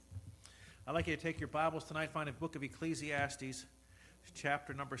I'd like you to take your Bibles tonight, find the book of Ecclesiastes,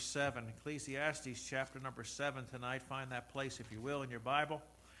 chapter number 7. Ecclesiastes, chapter number 7 tonight. Find that place, if you will, in your Bible.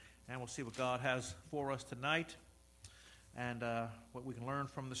 And we'll see what God has for us tonight and what we can learn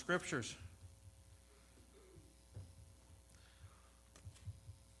from the Scriptures.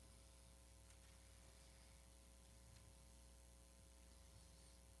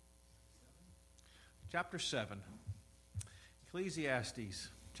 Chapter 7. Ecclesiastes,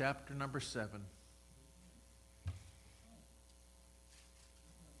 chapter number 7. What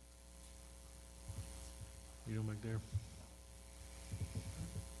are you doing back there?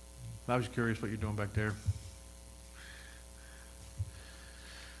 I was curious what you're doing back there.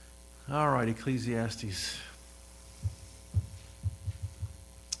 All right, Ecclesiastes.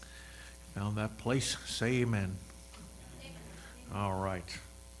 Found that place? Say amen. All right.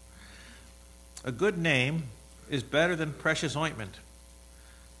 A good name is better than precious ointment,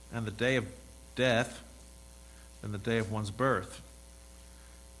 and the day of death than the day of one's birth.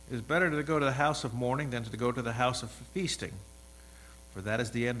 It is better to go to the house of mourning than to go to the house of feasting, for that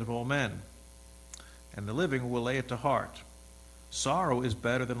is the end of all men, and the living will lay it to heart. Sorrow is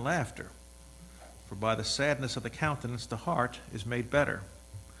better than laughter, for by the sadness of the countenance the heart is made better.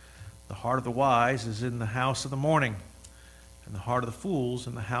 The heart of the wise is in the house of the mourning, and the heart of the fools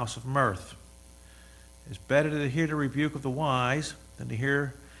in the house of mirth. It is better to hear the rebuke of the wise than to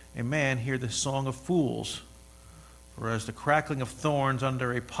hear a man hear the song of fools. For as the crackling of thorns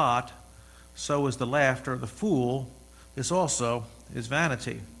under a pot, so is the laughter of the fool. This also is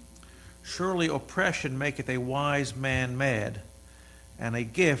vanity. Surely oppression maketh a wise man mad, and a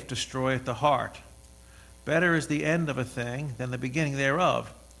gift destroyeth the heart. Better is the end of a thing than the beginning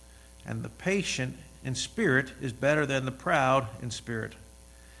thereof, and the patient in spirit is better than the proud in spirit.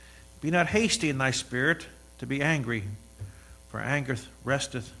 Be not hasty in thy spirit to be angry, for anger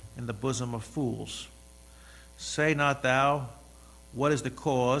resteth in the bosom of fools. Say not thou, what is the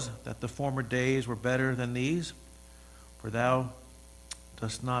cause that the former days were better than these? For thou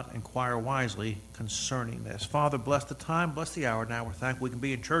dost not inquire wisely concerning this. Father, bless the time, bless the hour now. We're thankful we can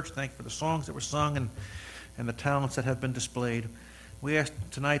be in church. Thank you for the songs that were sung and the talents that have been displayed. We ask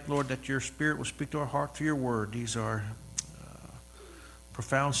tonight, Lord, that your Spirit will speak to our heart through your word. These are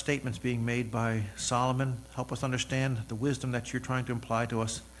profound statements being made by Solomon. Help us understand the wisdom that you're trying to imply to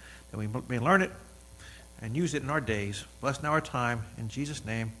us, that we may learn it and use it in our days. Bless now our time. In Jesus'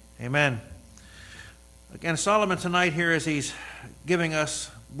 name, amen. Again, Solomon tonight here, as he's giving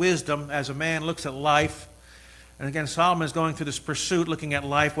us wisdom as a man looks at life. And again, Solomon is going through this pursuit, looking at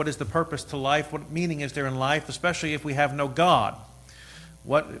life. What is the purpose to life? What meaning is there in life, especially if we have no God?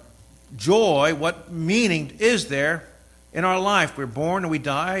 What joy, what meaning is there in our life? We're born and we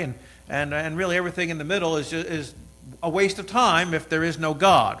die, and really everything in the middle is a waste of time if there is no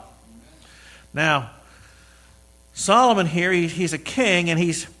God. Now, Solomon here, he's a king, and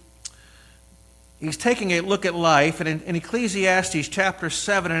he's taking a look at life, and in Ecclesiastes chapter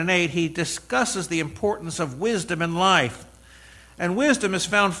 7 and 8, he discusses the importance of wisdom in life. And wisdom is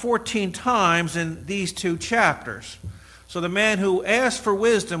found 14 times in these two chapters. So the man who asked for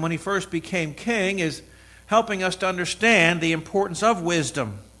wisdom when he first became king is helping us to understand the importance of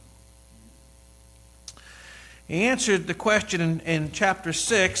wisdom. He answered the question in chapter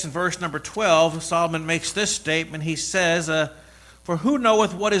 6, in verse number 12. Solomon makes this statement. He says, For who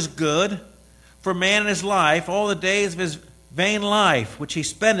knoweth what is good for man in his life, all the days of his vain life, which he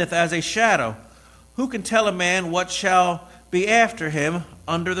spendeth as a shadow? Who can tell a man what shall be after him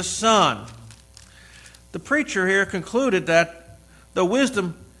under the sun? The preacher here concluded that though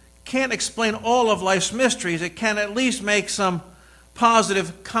wisdom can't explain all of life's mysteries, it can at least make some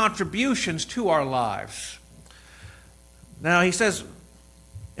positive contributions to our lives. Now, he says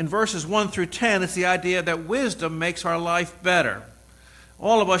in verses 1 through 10, it's the idea that wisdom makes our life better.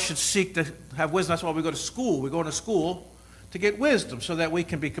 All of us should seek to have wisdom. That's why we go to school. We go to school to get wisdom so that we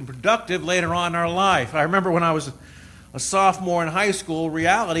can become productive later on in our life. I remember when I was a sophomore in high school,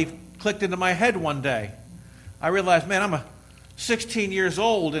 reality clicked into my head one day. I realized, man, I'm 16 years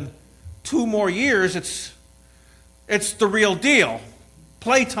old, and 2 more years, it's the real deal.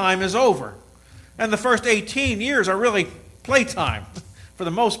 Playtime is over. And the first 18 years are really playtime for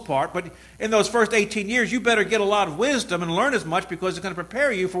the most part. But in those first 18 years, you better get a lot of wisdom and learn as much, because it's going to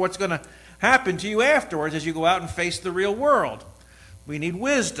prepare you for what's going to happen to you afterwards as you go out and face the real world. We need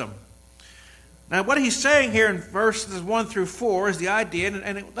wisdom. Now, what he's saying here in verses 1 through 4 is the idea,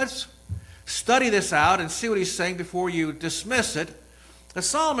 and let's study this out and see what he's saying before you dismiss it. The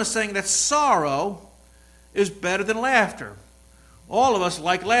Solomon is saying that sorrow is better than laughter. All of us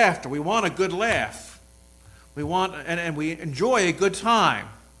like laughter. We want a good laugh. We want and we enjoy a good time.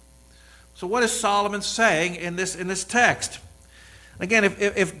 So what is Solomon saying in this text? Again,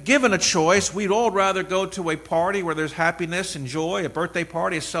 if given a choice, we'd all rather go to a party where there's happiness and joy, a birthday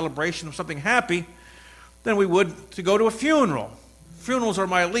party, a celebration of something happy, than we would to go to a funeral. Funerals are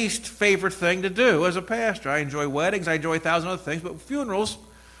my least favorite thing to do as a pastor. I enjoy weddings, I enjoy 1,000 other things, but funerals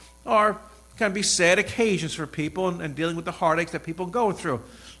can be sad occasions for people and dealing with the heartaches that people go through.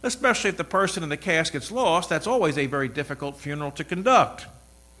 Especially if the person in the casket's lost, that's always a very difficult funeral to conduct.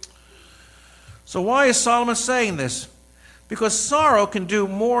 So why is Solomon saying this? Because sorrow can do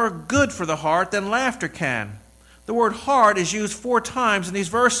more good for the heart than laughter can. The word heart is used 4 times in these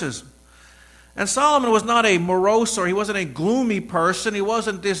verses. And Solomon was not a morose, or he wasn't a gloomy person. He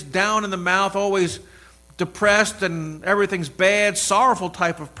wasn't this down in the mouth, always depressed and everything's bad, sorrowful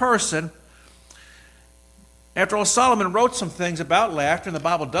type of person. After all, Solomon wrote some things about laughter, and the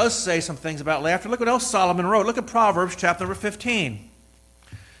Bible does say some things about laughter. Look what else Solomon wrote. Look at Proverbs chapter number 15.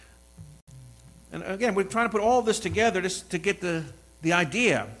 And again, we're trying to put all this together just to get the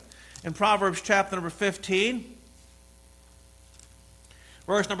idea. In Proverbs chapter number 15,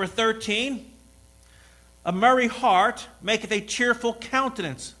 verse number 13, a merry heart maketh a cheerful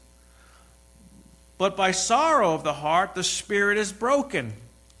countenance, but by sorrow of the heart the spirit is broken.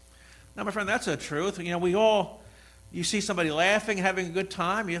 Now, my friend, that's the truth. You know, you see somebody laughing and having a good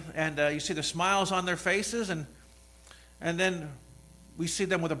time, and you see the smiles on their faces, and then we see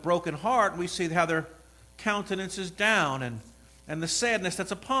them with a broken heart, and we see how their countenance is down and the sadness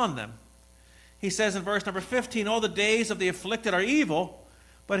that's upon them. He says in verse number 15, all the days of the afflicted are evil,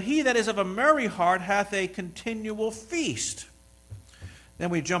 but he that is of a merry heart hath a continual feast. Then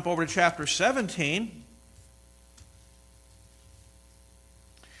we jump over to chapter 17.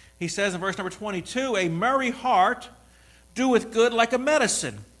 He says in verse number 22, a merry heart doeth good like a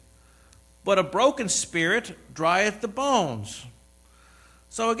medicine, but a broken spirit drieth the bones.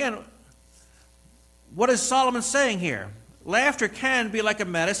 So again, what is Solomon saying here? Laughter can be like a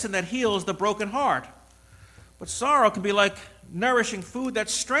medicine that heals the broken heart, but sorrow can be like nourishing food that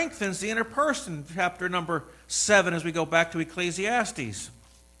strengthens the inner person, chapter number 7, as we go back to Ecclesiastes.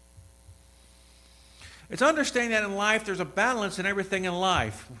 It's understanding that in life there's a balance in everything in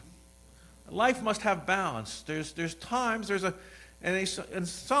life. Life must have balance. There's times, and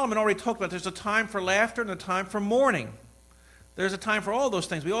Solomon already talked about there's a time for laughter and a time for mourning. There's a time for all those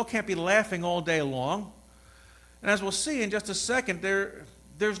things. We all can't be laughing all day long. And as we'll see in just a second,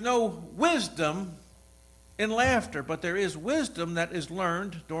 there's no wisdom in laughter, but there is wisdom that is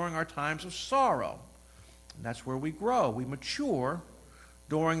learned during our times of sorrow. And that's where we grow. We mature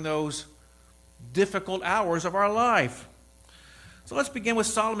during those difficult hours of our life. So let's begin with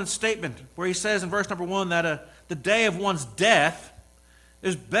Solomon's statement, where he says in verse number 1 that the day of one's death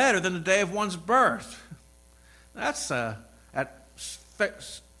is better than the day of one's birth. That's at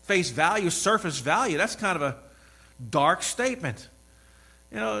face value, surface value, that's kind of a dark statement.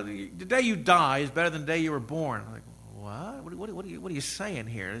 You know, the day you die is better than the day you were born. Like, what? What are you saying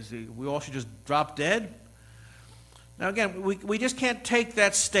here? We all should just drop dead? Now again, we just can't take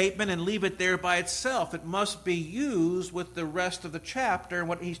that statement and leave it there by itself. It must be used with the rest of the chapter and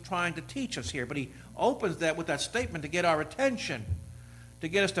what he's trying to teach us here. But he opens that with that statement to get our attention, to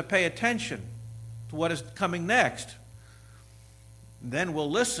get us to pay attention to what is coming next. And then we'll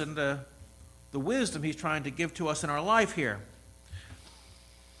listen to the wisdom he's trying to give to us in our life here.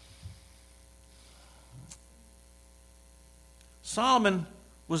 Solomon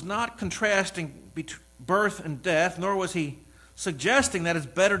was not contrasting birth and death, nor was he suggesting that it's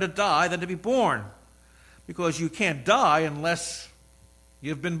better to die than to be born, because you can't die unless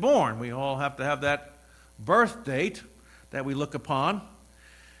you've been born. We all have to have that birth date that we look upon.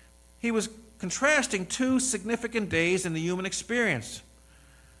 He was contrasting 2 significant days in the human experience.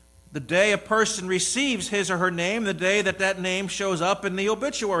 The day a person receives his or her name, the day that name shows up in the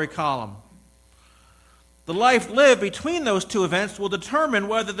obituary column. The life lived between those 2 events will determine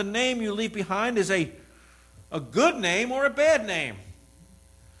whether the name you leave behind is a good name or a bad name.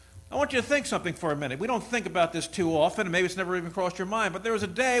 I want you to think something for a minute. We don't think about this too often, and maybe it's never even crossed your mind, but there was a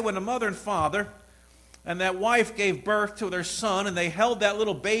day when a mother and father and that wife gave birth to their son, and they held that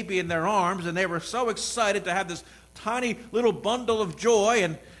little baby in their arms, and they were so excited to have this tiny little bundle of joy,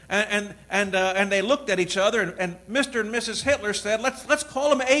 and they looked at each other, and Mr. and Mrs. Hitler said, let's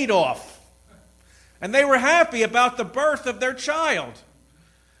call him Adolf. And they were happy about the birth of their child.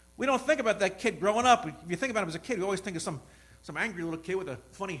 We don't think about that kid growing up. If you think about him as a kid, you always think of some angry little kid with a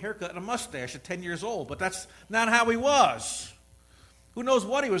funny haircut and a mustache at 10 years old. But that's not how he was. Who knows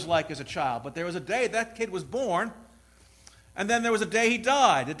what he was like as a child? But there was a day that kid was born, and then there was a day he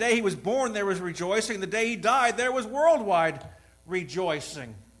died. The day he was born, there was rejoicing. The day he died, there was worldwide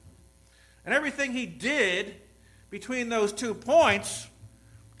rejoicing. And everything he did between those 2 points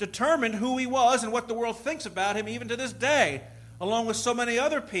determined who he was and what the world thinks about him even to this day, along with so many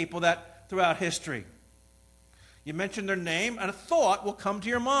other people that throughout history. You mention their name and a thought will come to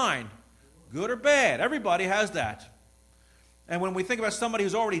your mind, good or bad. Everybody has that. And when we think about somebody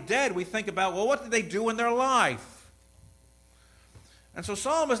who's already dead, we think about, well, what did they do in their life? And so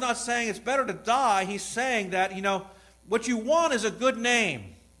Solomon is not saying it's better to die. He's saying that, what you want is a good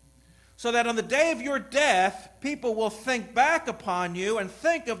name, so that on the day of your death, people will think back upon you and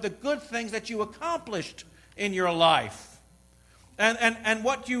think of the good things that you accomplished in your life and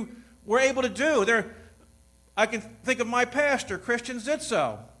what you were able to do. I can think of my pastor, Christian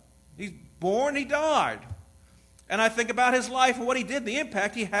Zitzo. He's born, he died. And I think about his life and what he did, the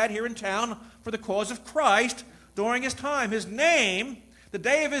impact he had here in town for the cause of Christ during his time. His name, the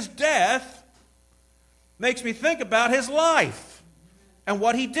day of his death, makes me think about his life and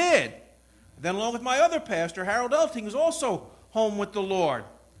what he did. Then along with my other pastor, Harold Elting, who's also home with the Lord.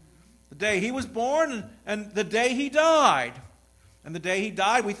 The day he was born and the day he died. And the day he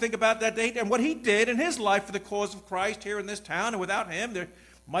died, we think about that day and what he did in his life for the cause of Christ here in this town. And without him, there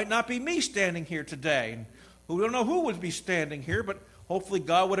might not be me standing here today. And we don't know who would be standing here, but hopefully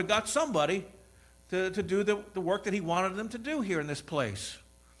God would have got somebody to do the work that he wanted them to do here in this place.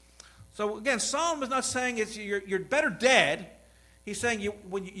 So again, Solomon is not saying you're better dead. He's saying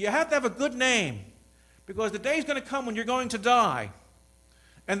you have to have a good name, because the day is going to come when you're going to die.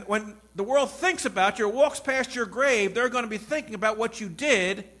 And when the world thinks about you or walks past your grave, they're going to be thinking about what you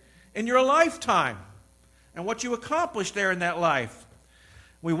did in your lifetime and what you accomplished there in that life.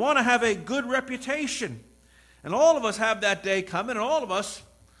 We want to have a good reputation. And all of us have that day coming, and all of us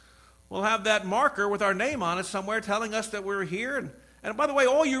will have that marker with our name on it somewhere telling us that we're here. And by the way,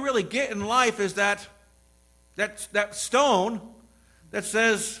 all you really get in life is that stone that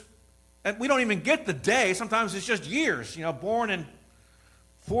says, and we don't even get the day. Sometimes it's just years, born in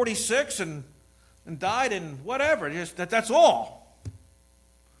 46 and died in whatever. Just that's all.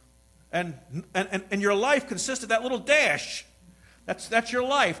 And your life consists of that little dash. That's your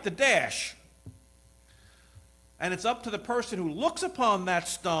life, the dash. And it's up to the person who looks upon that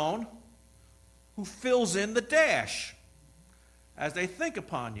stone who fills in the dash as they think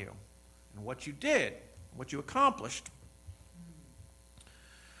upon you and what you did, what you accomplished.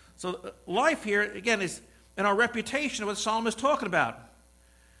 So life here, again, is in our reputation of what Solomon is talking about.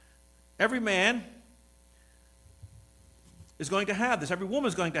 Every man is going to have this. Every woman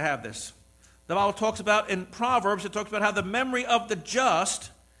is going to have this. The Bible talks about, in Proverbs, it talks about how the memory of the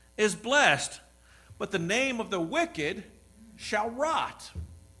just is blessed, but the name of the wicked shall rot.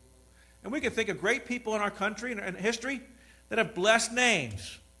 And we can think of great people in our country and history that have blessed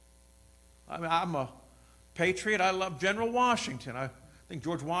names. I mean, I'm a patriot. I love General Washington. I think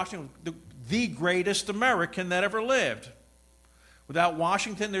George Washington was the greatest American that ever lived. Without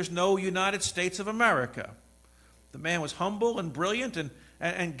Washington, there's no United States of America. The man was humble and brilliant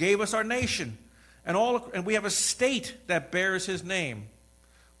and gave us our nation. And we have a state that bears his name.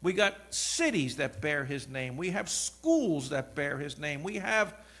 We got cities that bear his name. We have schools that bear his name. We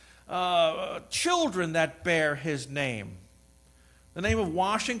have children that bear his name. The name of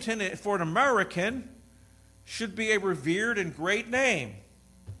Washington, for an American, should be a revered and great name.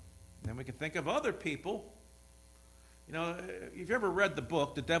 Then we can think of other people. If you've ever read the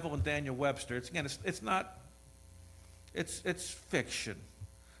book, The Devil and Daniel Webster, it's fiction.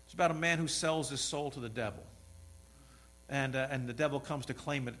 It's about a man who sells his soul to the devil. And the devil comes to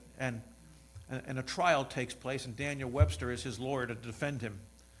claim it, and a trial takes place, and Daniel Webster is his lawyer to defend him.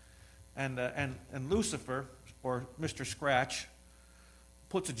 And Lucifer, or Mr. Scratch,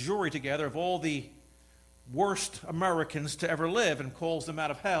 puts a jury together of all the worst Americans to ever live and calls them out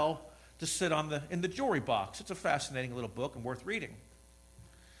of hell to sit in the jury box. It's a fascinating little book and worth reading.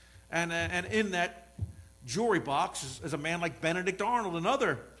 And in that jury box is a man like Benedict Arnold and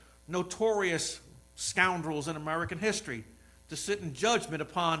other notorious scoundrels in American history to sit in judgment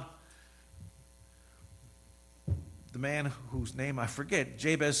upon the man whose name I forget,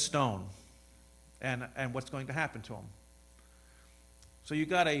 Jabez Stone, and what's going to happen to him. So you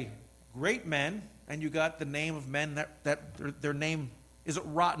got a great men, and you got the name of men that their name is a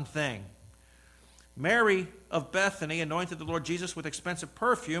rotten thing. Mary of Bethany anointed the Lord Jesus with expensive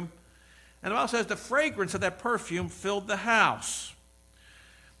perfume, and the Bible says the fragrance of that perfume filled the house.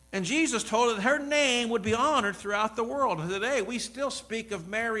 And Jesus told her that her name would be honored throughout the world. And today we still speak of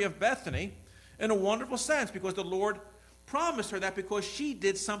Mary of Bethany in a wonderful sense, because the Lord promised her that because she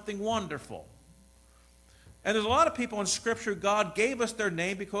did something wonderful. And there's a lot of people in Scripture, God gave us their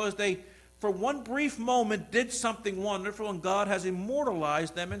name because they for one brief moment, did something wonderful, and God has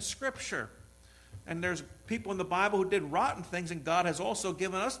immortalized them in Scripture. And there's people in the Bible who did rotten things, and God has also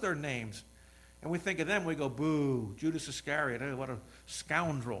given us their names. And we think of them, we go, boo, Judas Iscariot, what a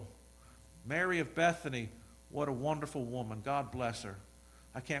scoundrel. Mary of Bethany, what a wonderful woman. God bless her.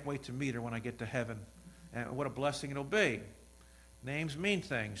 I can't wait to meet her when I get to heaven. And what a blessing it'll be. Names mean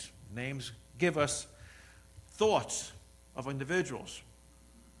things. Names give us thoughts of individuals.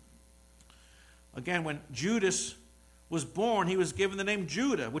 Again, when Judas was born, he was given the name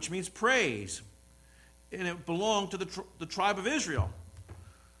Judah, which means praise. And it belonged to the tribe of Israel.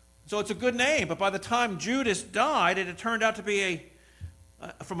 So it's a good name, but by the time Judas died, it had turned out to be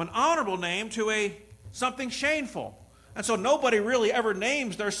from an honorable name to something shameful. And so nobody really ever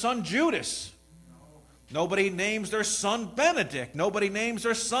names their son Judas. Nobody names their son Benedict. Nobody names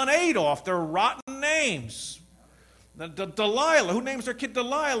their son Adolf. They're rotten names. Delilah, who names their kid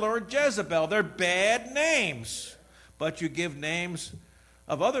Delilah or Jezebel? They're bad names. But you give names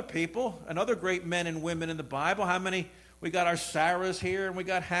of other people and other great men and women in the Bible. How many? We got our Sarahs here, and we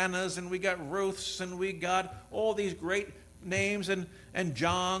got Hannahs, and we got Ruths, and we got all these great names, and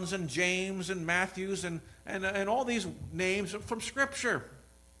Johns, and James, and Matthews, and all these names from Scripture.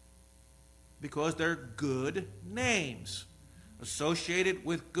 Because they're good names associated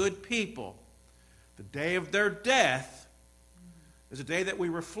with good people. The day of their death is a day that we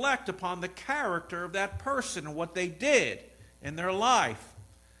reflect upon the character of that person and what they did in their life.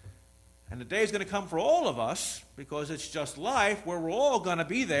 And the day is going to come for all of us, because it's just life, where we're all going to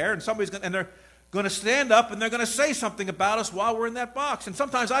be there, and they're going to stand up and they're going to say something about us while we're in that box. And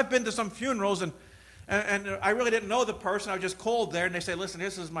sometimes I've been to some funerals, and I really didn't know the person. I was just called there, and they say, listen,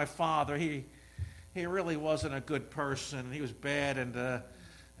 this is my father. He really wasn't a good person. He was bad,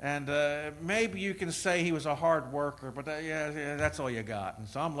 and maybe you can say he was a hard worker, but yeah, that's all you got. And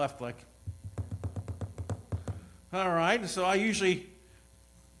so I'm left like, all right. And so I usually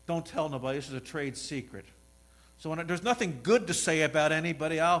don't tell nobody. This is a trade secret. So when there's nothing good to say about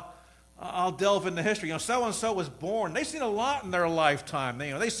anybody, I'll delve into history. So-and-so was born. They've seen a lot in their lifetime.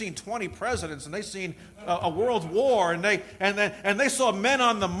 They've seen 20 presidents, and they've seen a world war, and they saw men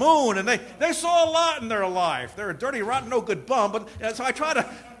on the moon, and they saw a lot in their life. They're a dirty, rotten, no good bum. But so I try to,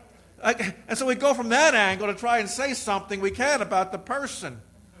 and so we go from that angle to try and say something we can about the person.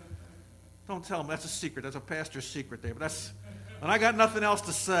 Don't tell them. That's a secret. That's a pastor's secret there. But when I got nothing else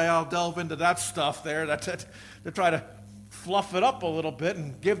to say, I'll delve into that stuff there to try to fluff it up a little bit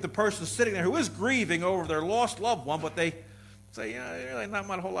and give the person sitting there who is grieving over their lost loved one, but they say, really not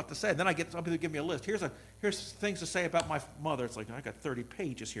a whole lot to say. And then I get some people give me a list. Here's things to say about my mother. It's like, I got 30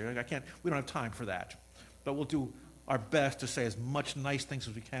 pages here. We don't have time for that. But we'll do our best to say as much nice things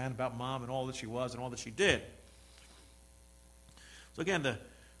as we can about Mom and all that she was and all that she did. So again,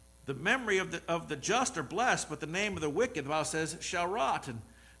 the memory of the just are blessed, but the name of the wicked, the Bible says, shall rot. And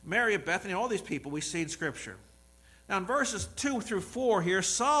Mary of Bethany, all these people we see in Scripture. Now in verses 2 through 4 here,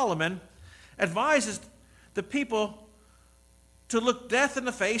 Solomon advises the people to look death in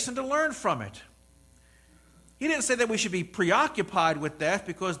the face and to learn from it. He didn't say that we should be preoccupied with death,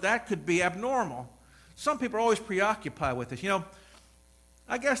 because that could be abnormal. Some people are always preoccupied with it.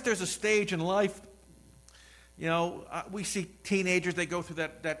 I guess there's a stage in life, we see teenagers, they go through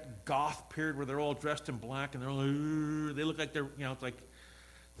that goth period where they're all dressed in black, and they look like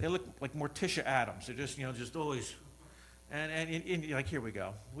they look like Morticia Adams. They're just always, and like, here we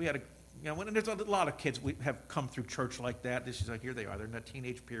go. We had when there's a lot of kids we have come through church like that. This is like, here they are. They're in that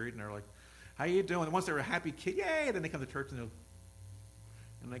teenage period, and they're like, how you doing? And once they're a happy kid, yay! And then they come to church, and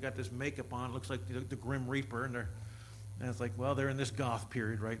they got this makeup on. It looks like the Grim Reaper, and it's like, well, they're in this goth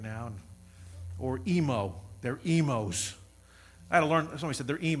period right now, or emo. They're emos. I had to learn. Somebody said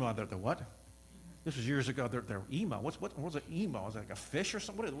they're emo. They're what? This was years ago. They're emo. What's an emo? Is it like a fish or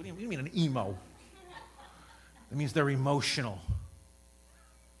something? What do you mean an emo? It means they're emotional.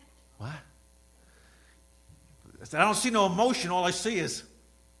 What? I said, I don't see no emotion. All I see is,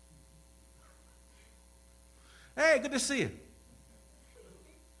 hey, good to see you.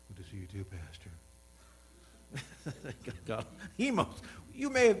 Good to see you too, Pastor. God. Emos.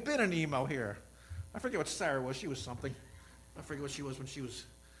 You may have been an emo here. I forget what Sarah was. She was something. I forget what she was when she was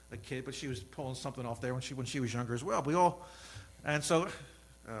a kid, but she was pulling something off there when she was younger as well. And so,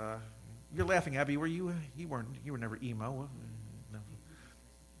 you're laughing, Abby. Were you? You were never emo. No.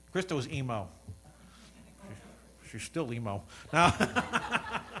 Krista was emo. She's still emo now.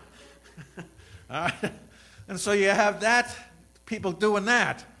 And so you have that, people doing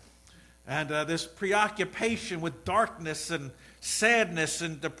that, and this preoccupation with darkness and sadness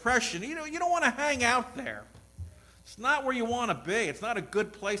and depression. You don't want to hang out there. It's not where you want to be. It's not a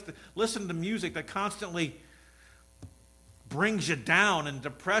good place to listen to music that constantly brings you down and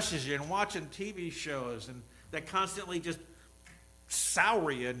depresses you, and watching TV shows and that constantly just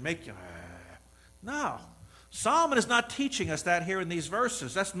sour you and make you... No. Solomon is not teaching us that here in these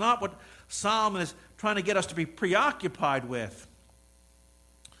verses. That's not what Solomon is trying to get us to be preoccupied with.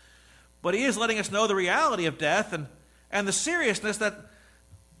 But he is letting us know the reality of death and the seriousness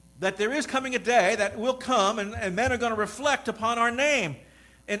that there is coming a day that will come, and men are going to reflect upon our name.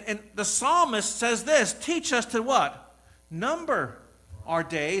 And the psalmist says this, teach us to what? Number our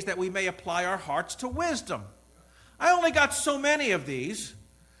days that we may apply our hearts to wisdom. I only got so many of these,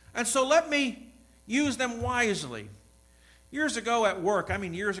 and so let me use them wisely. Years ago at work,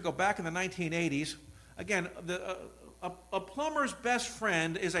 years ago, back in the 1980s, again, a plumber's best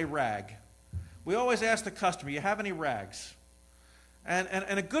friend is a rag. We always ask the customer, you have any rags? And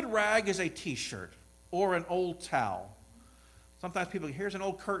a good rag is a T-shirt or an old towel. Sometimes people, here's an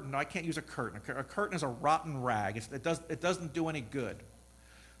old curtain. No, I can't use a curtain. A curtain is a rotten rag. It doesn't do any good.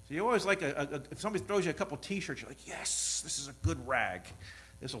 So you always like, if somebody throws you a couple T-shirts, you're like, yes, this is a good rag.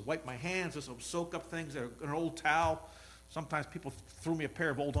 This will wipe my hands. This will soak up things. An old towel. Sometimes people threw me a pair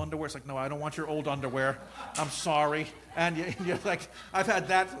of old underwear. It's like, no, I don't want your old underwear. I'm sorry. And you're like, I've had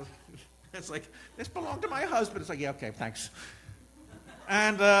that. It's like, this belonged to my husband. It's like, yeah, okay, thanks.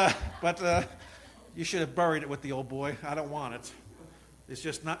 And but you should have buried it with the old boy. I don't want it. It's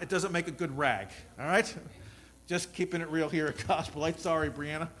just not. It doesn't make a good rag. All right. Just keeping it real here at Gospel Light. Sorry,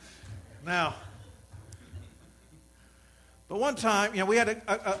 Brianna. Now. But one time, we had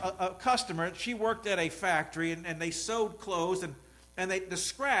a customer. She worked at a factory, and they sewed clothes, and the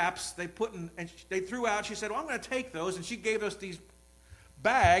scraps they put in, and they threw out. She said, well, I'm going to take those, and she gave us these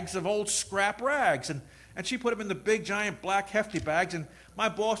bags of old scrap rags, and she put them in the big, giant, black, hefty bags, and my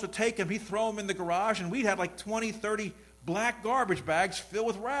boss would take them, he'd throw them in the garage, and we'd have like 20, 30 black garbage bags filled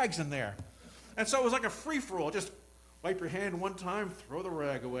with rags in there. And so it was like a free-for-all, just wipe your hand one time, throw the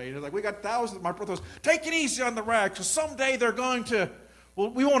rag away. And like, we got thousands. My brother goes, take it easy on the rags, because someday they're going to,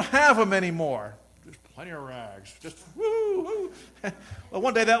 we won't have them anymore. There's plenty of rags. Just woo, woo. Well,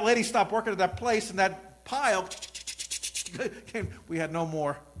 one day that lady stopped working at that place, and that pile came. We had no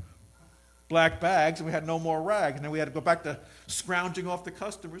more black bags, and we had no more rags. And then we had to go back to scrounging off the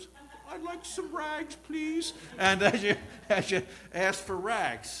customers. I'd like some rags, please. And as you ask for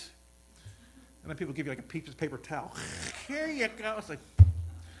rags, and then people give you like a piece of paper towel. Here you go. It's like,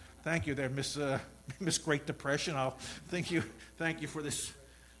 thank you there, Miss Great Depression. I'll thank you for this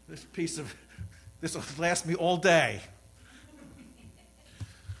piece of, this will last me all day.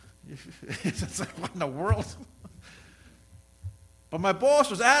 It's like, what in the world? But my boss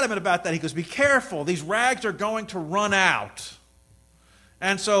was adamant about that. He goes, be careful. These rags are going to run out.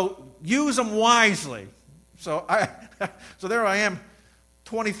 And so use them wisely. So there I am,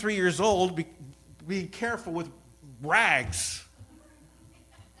 23 years old, being careful with rags.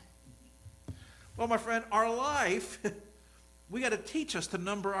 Well, my friend, our life, we got to teach us to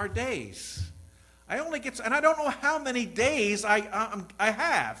number our days. And I don't know how many days I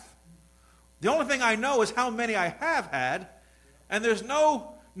have. The only thing I know is how many I have had, and there's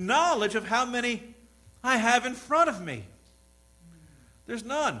no knowledge of how many I have in front of me. There's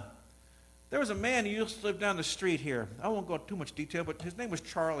none. There was a man who used to live down the street here. I won't go into too much detail, but his name was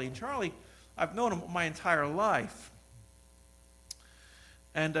Charlie. And Charlie, I've known him my entire life.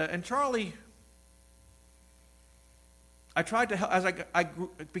 And Charlie, I tried to help, as I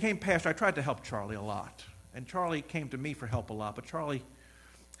became pastor, I tried to help Charlie a lot. And Charlie came to me for help a lot, but Charlie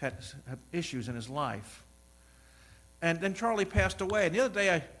had issues in his life. And then Charlie passed away. And the other day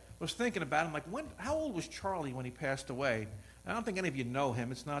I was thinking about him, like, how old was Charlie when he passed away? I don't think any of you know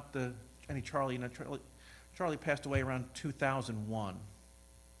him. It's not any Charlie. Charlie passed away around 2001.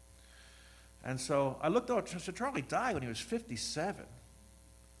 And so I looked up, so Charlie died when he was 57.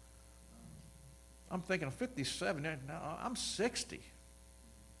 I'm thinking, 57, now I'm 60.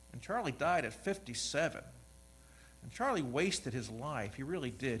 And Charlie died at 57. And Charlie wasted his life. He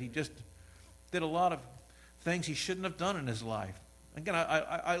really did. He just did a lot of things he shouldn't have done in his life. Again,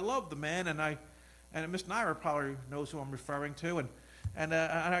 I love the man, and Miss Naira probably knows who I'm referring to, and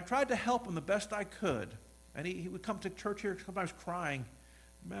I tried to help him the best I could. And he would come to church here sometimes crying,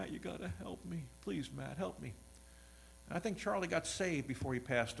 Matt, you got to help me. Please, Matt, help me. And I think Charlie got saved before he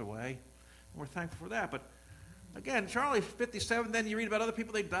passed away. And we're thankful for that. But again, Charlie's 57. Then you read about other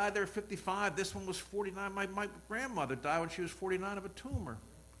people, they died, they were 55. This one was 49. My grandmother died when she was 49 of a tumor.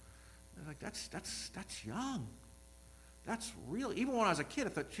 And like, that's young. That's really, even when I was a kid, I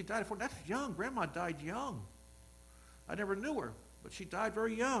thought she died at 40. That's young. Grandma died young. I never knew her, but she died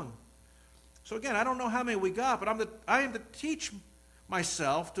very young. So again, I don't know how many we got, but I am to teach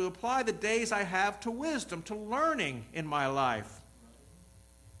myself to apply the days I have to wisdom, to learning in my life.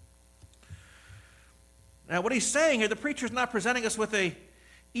 Now, what he's saying here, the preacher is not presenting us with a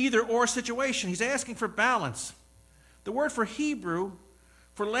either-or situation. He's asking for balance. The word for Hebrew,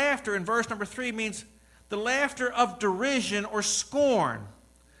 for laughter in verse number 3, means the laughter of derision or scorn.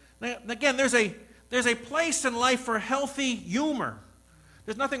 Now, again, there's a place in life for healthy humor.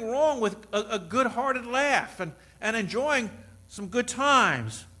 There's nothing wrong with a good-hearted laugh and enjoying some good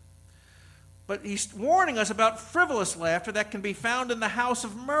times. But he's warning us about frivolous laughter that can be found in the house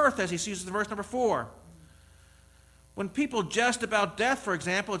of mirth, as he sees in verse number 4. When people jest about death, for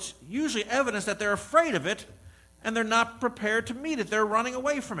example, it's usually evidence that they're afraid of it and they're not prepared to meet it. They're running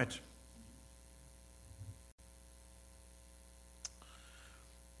away from it.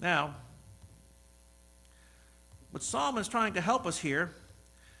 Now, what Solomon's trying to help us here,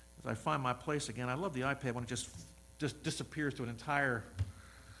 as I find my place again, I love the iPad when it just disappears to an entire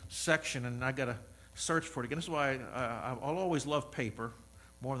section and I got to search for it again. This is why I'll always love paper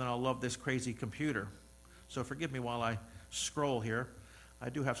more than I'll love this crazy computer. So forgive me while I scroll here. I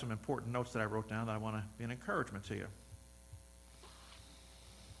do have some important notes that I wrote down that I want to be an encouragement to you.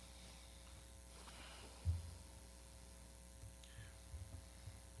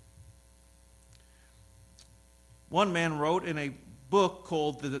 One man wrote in a book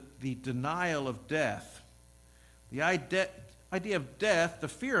called The Denial of Death. The idea of death, the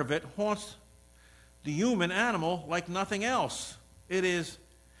fear of it, haunts the human animal like nothing else. It is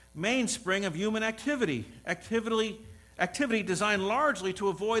mainspring of human activity designed largely to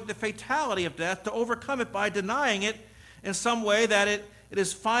avoid the fatality of death, to overcome it by denying it in some way that it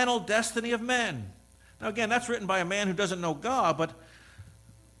is final destiny of men. Now again, that's written by a man who doesn't know God, but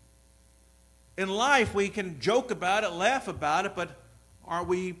in life we can joke about it, laugh about it, but are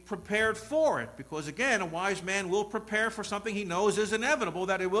we prepared for it? Because again, a wise man will prepare for something he knows is inevitable,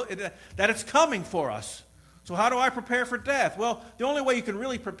 that it's coming for us. So how do I prepare for death? Well, the only way you can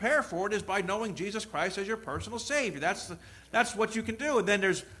really prepare for it is by knowing Jesus Christ as your personal Savior. That's what you can do. And then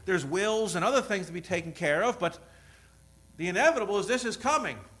there's wills and other things to be taken care of, but the inevitable is this is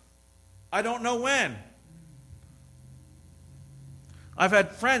coming. I don't know when. I've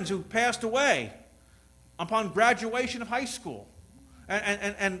had friends who passed away upon graduation of high school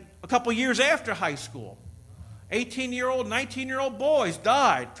and a couple years after high school. 18-year-old, 19-year-old boys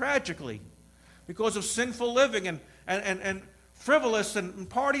died tragically because of sinful living and frivolous and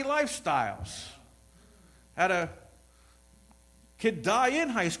party lifestyles. Had a kid die in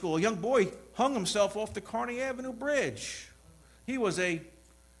high school. A young boy hung himself off the Kearny Avenue Bridge. He was a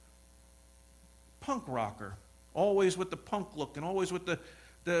punk rocker, always with the punk look and always with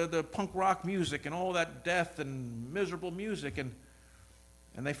the punk rock music and all that death and miserable music. And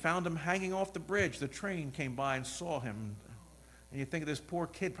they found him hanging off the bridge. The train came by and saw him. And you think of this poor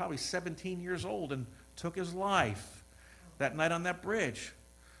kid, probably 17 years old, and took his life that night on that bridge.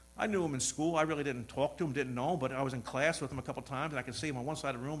 I knew him in school. I really didn't talk to him, didn't know him, but I was in class with him a couple times, and I could see him on one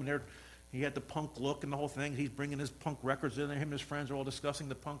side of the room, and there he had the punk look and the whole thing. He's bringing his punk records in there. Him and his friends are all discussing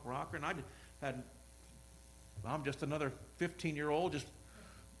the punk rocker, and I'm just another 15-year-old just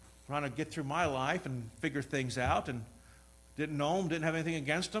trying to get through my life and figure things out, and didn't know him, didn't have anything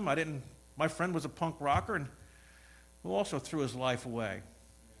against him. My friend was a punk rocker, and who also threw his life away.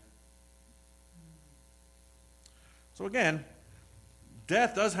 So again,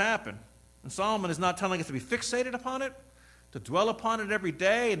 death does happen. And Solomon is not telling us to be fixated upon it, to dwell upon it every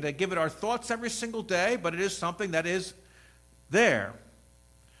day, and to give it our thoughts every single day, but it is something that is there.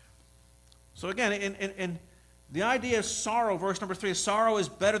 So again, in the idea of sorrow, verse number 3, sorrow is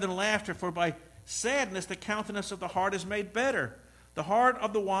better than laughter, for by sadness the countenance of the heart is made better. The heart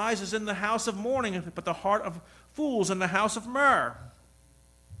of the wise is in the house of mourning, but the heart of fools in the house of myrrh.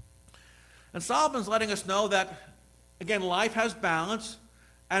 And Solomon's letting us know that, again, life has balance,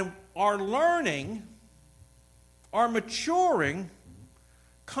 and our learning, our maturing,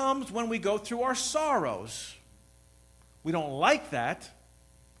 comes when we go through our sorrows. We don't like that.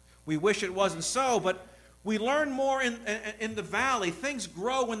 We wish it wasn't so, but we learn more in the valley. Things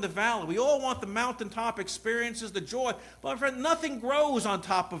grow in the valley. We all want the mountaintop experiences, the joy. But my friend, nothing grows on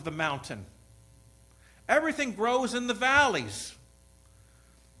top of the mountain. Everything grows in the valleys.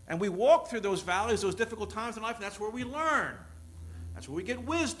 And we walk through those valleys, those difficult times in life, and that's where we learn. That's where we get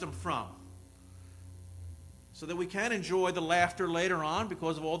wisdom from. So that we can enjoy the laughter later on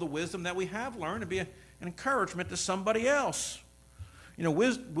because of all the wisdom that we have learned and be an encouragement to somebody else. You know,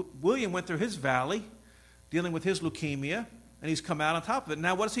 William went through his valley dealing with his leukemia, and he's come out on top of it.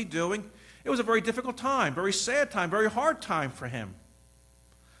 Now, what is he doing? It was a very difficult time, very sad time, very hard time for him.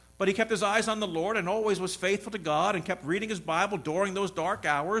 But he kept his eyes on the Lord and always was faithful to God and kept reading his Bible during those dark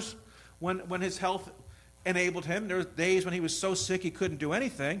hours when his health enabled him. There were days when he was so sick he couldn't do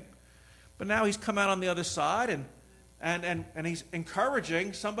anything. But now he's come out on the other side and he's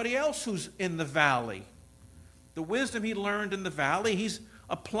encouraging somebody else who's in the valley. The wisdom he learned in the valley, he's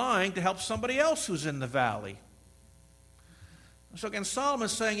applying to help somebody else who's in the valley. So again,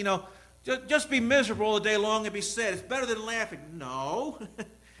 Solomon's saying, just be miserable all the day long and be sad. It's better than laughing. No.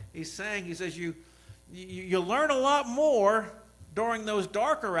 He says you learn a lot more during those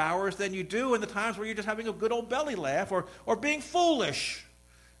darker hours than you do in the times where you're just having a good old belly laugh or being foolish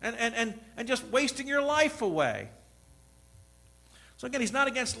and just wasting your life away. So again, he's not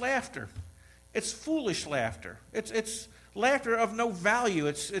against laughter. It's foolish laughter. It's laughter of no value.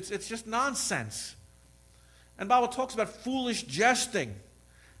 It's just nonsense. And the Bible talks about foolish jesting.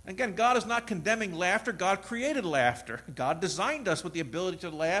 Again, God is not condemning laughter. God created laughter. God designed us with the ability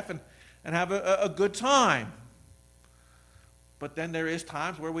to laugh and have a good time. But then there is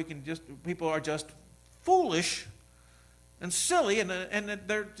times where people are just foolish and silly, and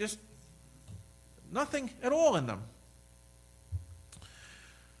they're just nothing at all in them.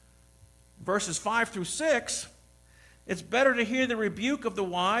 Verses 5 through 6, it's better to hear the rebuke of the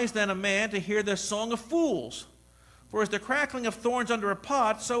wise than a man to hear the song of fools. For as the crackling of thorns under a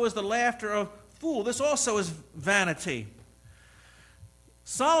pot, so is the laughter of fool. This also is vanity.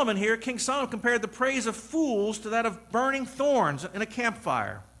 Solomon here, King Solomon, compared the praise of fools to that of burning thorns in a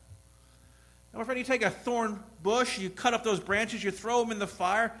campfire. Now, my friend, you take a thorn bush, you cut up those branches, you throw them in the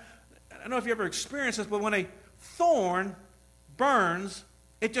fire. I don't know if you ever experienced this, but when a thorn burns,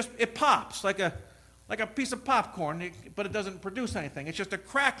 it pops like a piece of popcorn, but it doesn't produce anything. It's just a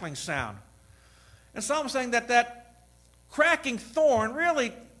crackling sound. And Solomon's saying that cracking thorn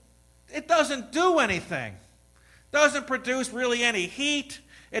really, it doesn't do anything. Doesn't produce really any heat.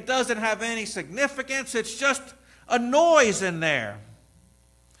 It doesn't have any significance. It's just a noise in there.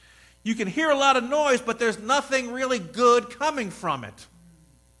 You can hear a lot of noise, but there's nothing really good coming from it.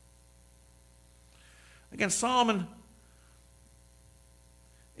 Again, Solomon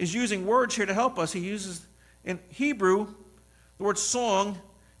is using words here to help us. He uses, in Hebrew, the word song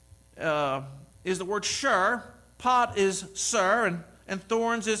is the word shur, pot is sir, and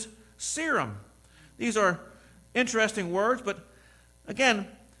thorns is serum. These are interesting words, but again,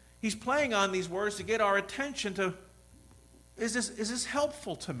 he's playing on these words to get our attention to, is this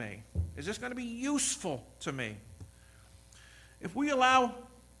helpful to me? Is this going to be useful to me? If we allow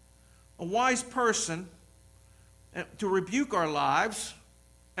a wise person to rebuke our lives,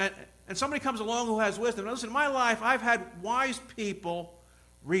 and somebody comes along who has wisdom, listen, in my life, I've had wise people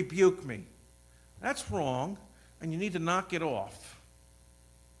rebuke me. That's wrong, and you need to knock it off.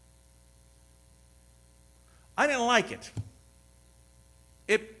 I didn't like it.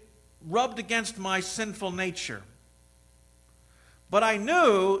 It rubbed against my sinful nature. But I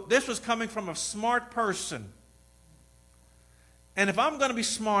knew this was coming from a smart person. And if I'm going to be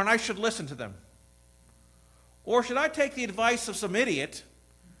smart, I should listen to them. Or should I take the advice of some idiot,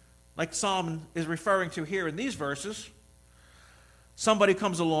 like Solomon is referring to here in these verses? Somebody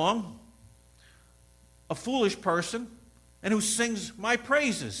comes along, a foolish person, and who sings my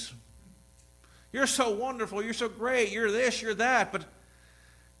praises. You're so wonderful, you're so great, you're this, you're that, but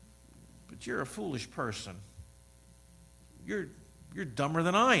you're a foolish person. You're dumber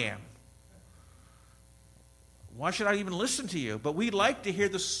than I am. Why should I even listen to you? But we like to hear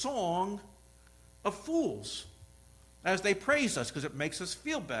the song of fools as they praise us because it makes us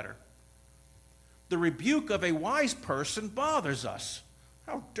feel better. The rebuke of a wise person bothers us.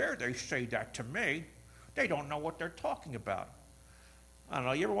 How dare they say that to me? They don't know what they're talking about. I don't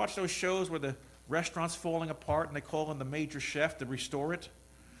know, you ever watch those shows where the restaurant's falling apart and they call in the major chef to restore it?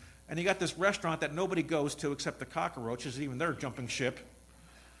 And you got this restaurant that nobody goes to except the cockroaches, even they're jumping ship.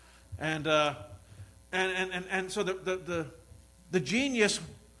 And so the genius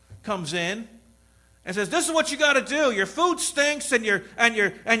comes in and says, "This is what you got to do. Your food stinks and your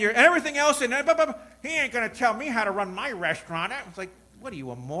everything else, and he ain't going to tell me how to run my restaurant." I was like, "What are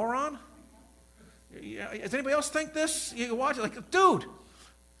you, a moron? Does anybody else think this? You watch it, like, dude,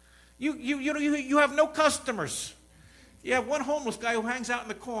 you have no customers. You have one homeless guy who hangs out in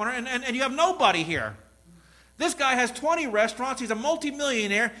the corner, and you have nobody here. This guy has 20 restaurants. He's a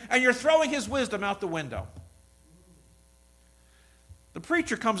multimillionaire, and you're throwing his wisdom out the window." The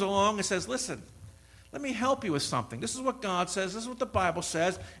preacher comes along and says, "Listen, let me help you with something. This is what God says. This is what the Bible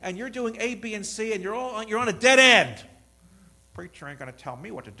says, and you're doing A, B, and C, and you're on a dead end. Preacher ain't going to tell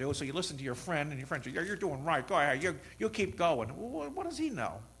me what to do." So you listen to your friend, and your friend says, "You're doing right. Go ahead. You'll keep going." Well, what does he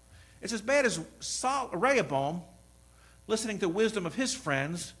know? It's as bad as Rehoboam listening to wisdom of his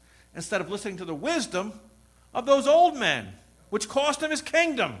friends instead of listening to the wisdom of those old men, which cost him his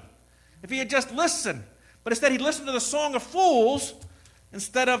kingdom. If he had just listened. But instead he listened to the song of fools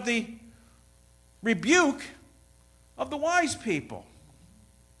instead of the rebuke of the wise people.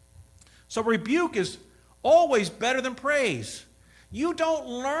 So rebuke is always better than praise. You don't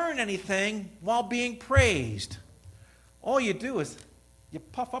learn anything while being praised. All you do is you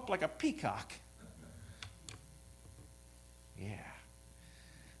puff up like a peacock. Yeah,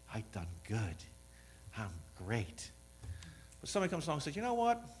 I done good. I'm great. But somebody comes along and says, you know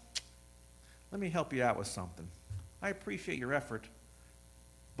what? Let me help you out with something. I appreciate your effort,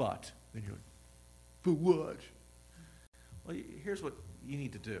 but... Then you're like, for what? Well, here's what you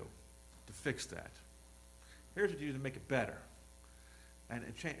need to do to fix that. Here's what you do to make it better. And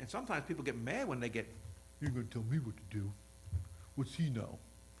sometimes people get mad when they get, you're going to tell me what to do. What's he know?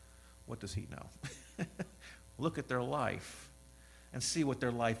 What does he know? Look at their life and see what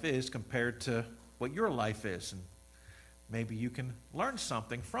their life is compared to what your life is. And maybe you can learn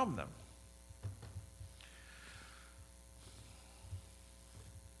something from them.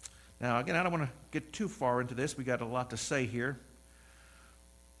 Now, again, I don't want to get too far into this. We got a lot to say here.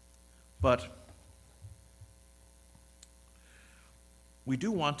 But we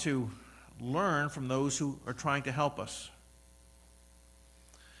do want to learn from those who are trying to help us.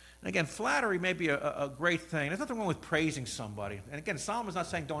 And again, flattery may be a great thing. There's nothing wrong with praising somebody. And again, Solomon's not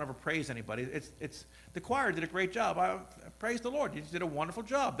saying don't ever praise anybody. It's the choir did a great job. I praise the Lord. You did a wonderful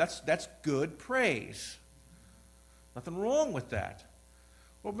job. That's good praise. Nothing wrong with that.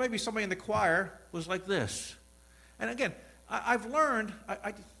 Or maybe somebody in the choir was like this. And again, I've learned,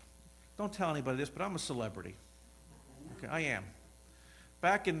 I don't tell anybody this, but I'm a celebrity. Okay, I am.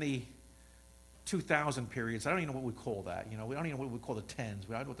 Back in the 2000 periods, I don't even know what we call that. We don't even know what we call the 10s.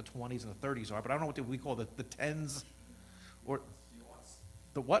 We don't know what the 20s and the 30s are, but I don't know what we call the 10s. Or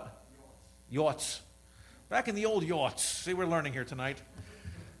the what? Yachts. Back in the old yachts. See, we're learning here tonight.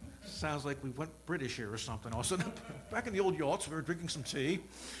 Sounds like we went British here or something. Also, back in the old yachts, we were drinking some tea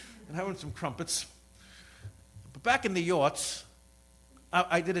and having some crumpets. But back in the yachts,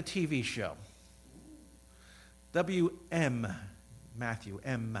 I did a TV show. WM, Matthew,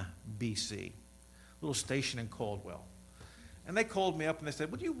 MBC, little station in Caldwell. And they called me up and they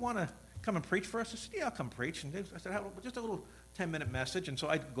said, would you want to come and preach for us? I said, yeah, I'll come preach. And I said, just a little 10-minute message. And so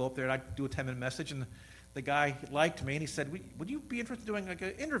I'd go up there and I'd do a 10-minute message. And the guy liked me and he said, would you be interested in doing like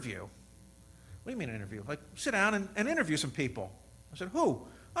an interview? What do you mean an interview? Like sit down and interview some people. I said, who? Oh,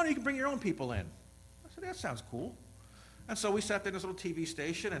 no, you can bring your own people in. I said, that sounds cool. And so we sat there in this little TV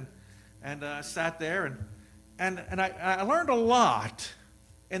station and sat there and I learned a lot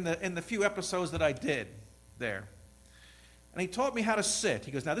in the few episodes that I did there. And he taught me how to sit.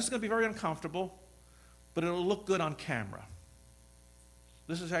 He goes, now this is going to be very uncomfortable, but it'll look good on camera.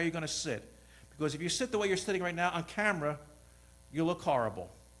 This is how you're going to sit. Because if you sit the way you're sitting right now on camera, you'll look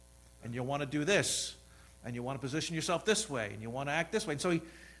horrible. And you'll want to do this. And you want to position yourself this way. And you want to act this way. And so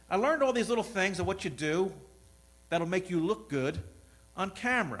I learned all these little things of what you do that'll make you look good on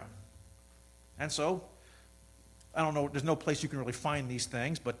camera. And so, I don't know, there's no place you can really find these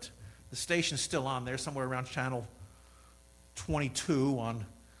things, but the station's still on there, somewhere around channel 22 on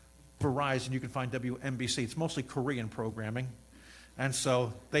Verizon. You can find WMBC. It's mostly Korean programming. And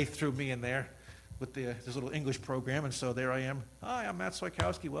so they threw me in there with this little English program, and so there I am. Hi, I'm Matt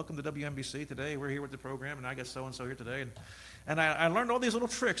Soikowski. Welcome to WMBC today. We're here with the program, and I got so-and-so here today. And I learned all these little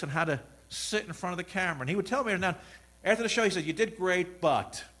tricks on how to sit in front of the camera. And he would tell me, now, after the show, he said, you did great,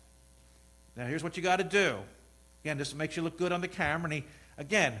 but now here's what you got to do. Again, this makes you look good on the camera. And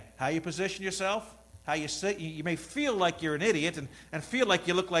again, how you position yourself, how you sit. You may feel like you're an idiot and feel like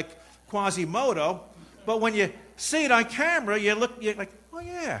you look like Quasimodo, but when you see it on camera, you're like, oh,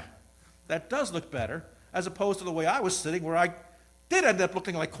 yeah. That does look better, as opposed to the way I was sitting, where I did end up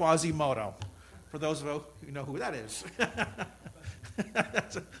looking like Quasimodo. For those of you who know who that is.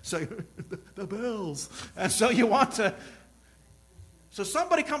 So the bells. And so you want to. So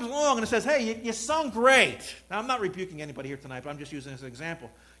somebody comes along and says, hey, you sung great. Now, I'm not rebuking anybody here tonight, but I'm just using this as an example.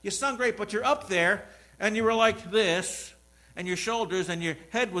 You sung great, but you're up there, and you were like this, and your shoulders and your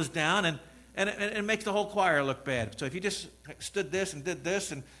head was down, and it makes the whole choir look bad. So if you just stood this and did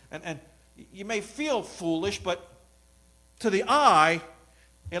this, and you may feel foolish, but to the eye,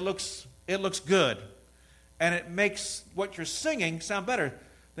 it looks good. And it makes what you're singing sound better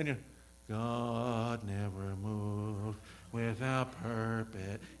than you. God never moved without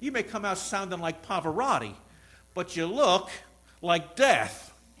purpose. You may come out sounding like Pavarotti, but you look like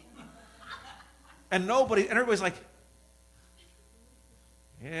death. And everybody's like,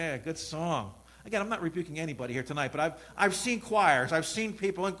 yeah, good song. Again, I'm not rebuking anybody here tonight, but I've seen choirs, I've seen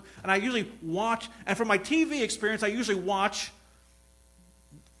people, and I usually watch, and from my TV experience, I usually watch,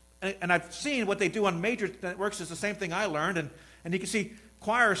 and I've seen what they do on major networks is the same thing I learned, and you can see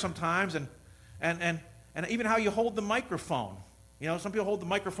choirs sometimes, and even how you hold the microphone. You know, some people hold the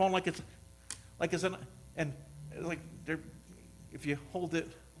microphone like if you hold it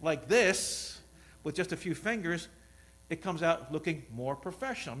like this with just a few fingers, it comes out looking more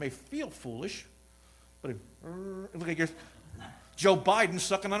professional. It may feel foolish, but it looks like you're Joe Biden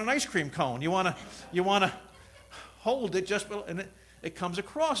sucking on an ice cream cone. You want to hold it just, and it comes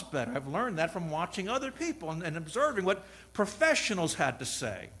across better. I've learned that from watching other people and observing what professionals had to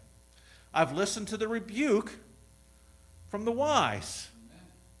say. I've listened to the rebuke from the wise.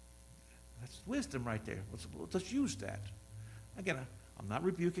 That's wisdom right there. Let's use that. Again, I'm not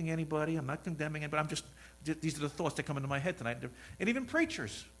rebuking anybody. I'm not condemning anybody. These are the thoughts that come into my head tonight. And even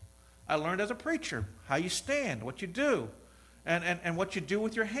preachers. I learned as a preacher how you stand, what you do, and what you do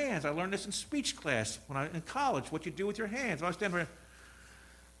with your hands. I learned this in speech class in college, what you do with your hands. When I was standing there,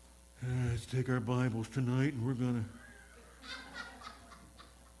 let's take our Bibles tonight, and we're going to...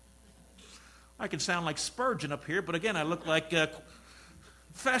 I can sound like Spurgeon up here, but again, I look like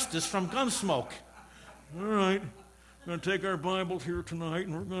Festus from Gunsmoke. All right, we're going to take our Bibles here tonight,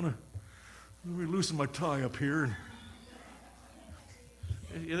 and let me loosen my tie up here.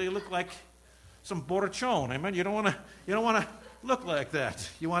 You look like some Borrachone, amen? You don't want to look like that.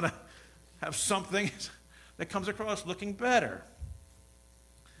 You want to have something that comes across looking better.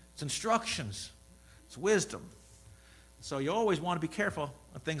 It's instructions. It's wisdom. So you always want to be careful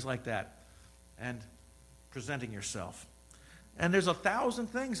of things like that and presenting yourself. And there's 1,000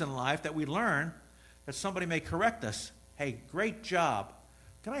 things in life that we learn that somebody may correct us. Hey, great job.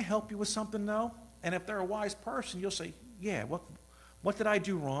 Can I help you with something now? And if they're a wise person, you'll say, yeah, what did I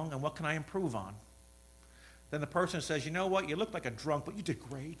do wrong and what can I improve on? Then the person says, you know what, you look like a drunk, but you did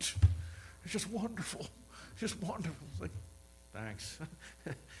great. It's just wonderful. It's just wonderful. It's like, thanks.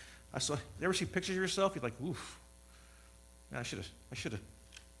 You ever see pictures of yourself? You're like, oof. I should have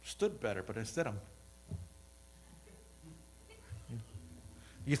stood better, but instead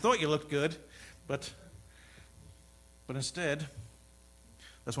you thought you looked good, but instead,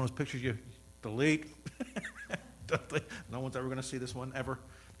 that's one of those pictures you delete. No one's ever going to see this one ever.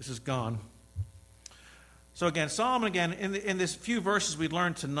 This is gone. So again, Solomon, in this few verses we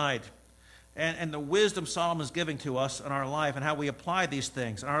learned tonight, and the wisdom Solomon is giving to us in our life and how we apply these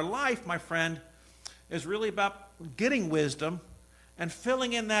things. And our life, my friend, is really about getting wisdom and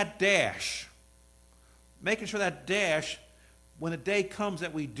filling in that dash. Making sure that dash, when the day comes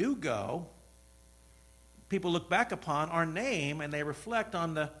that we do go, people look back upon our name and they reflect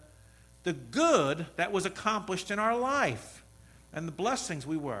on the good that was accomplished in our life and the blessings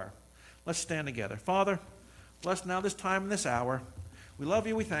we were. Let's stand together. Father, bless now this time and this hour. We love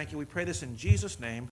you. We thank you. We pray this in Jesus' name.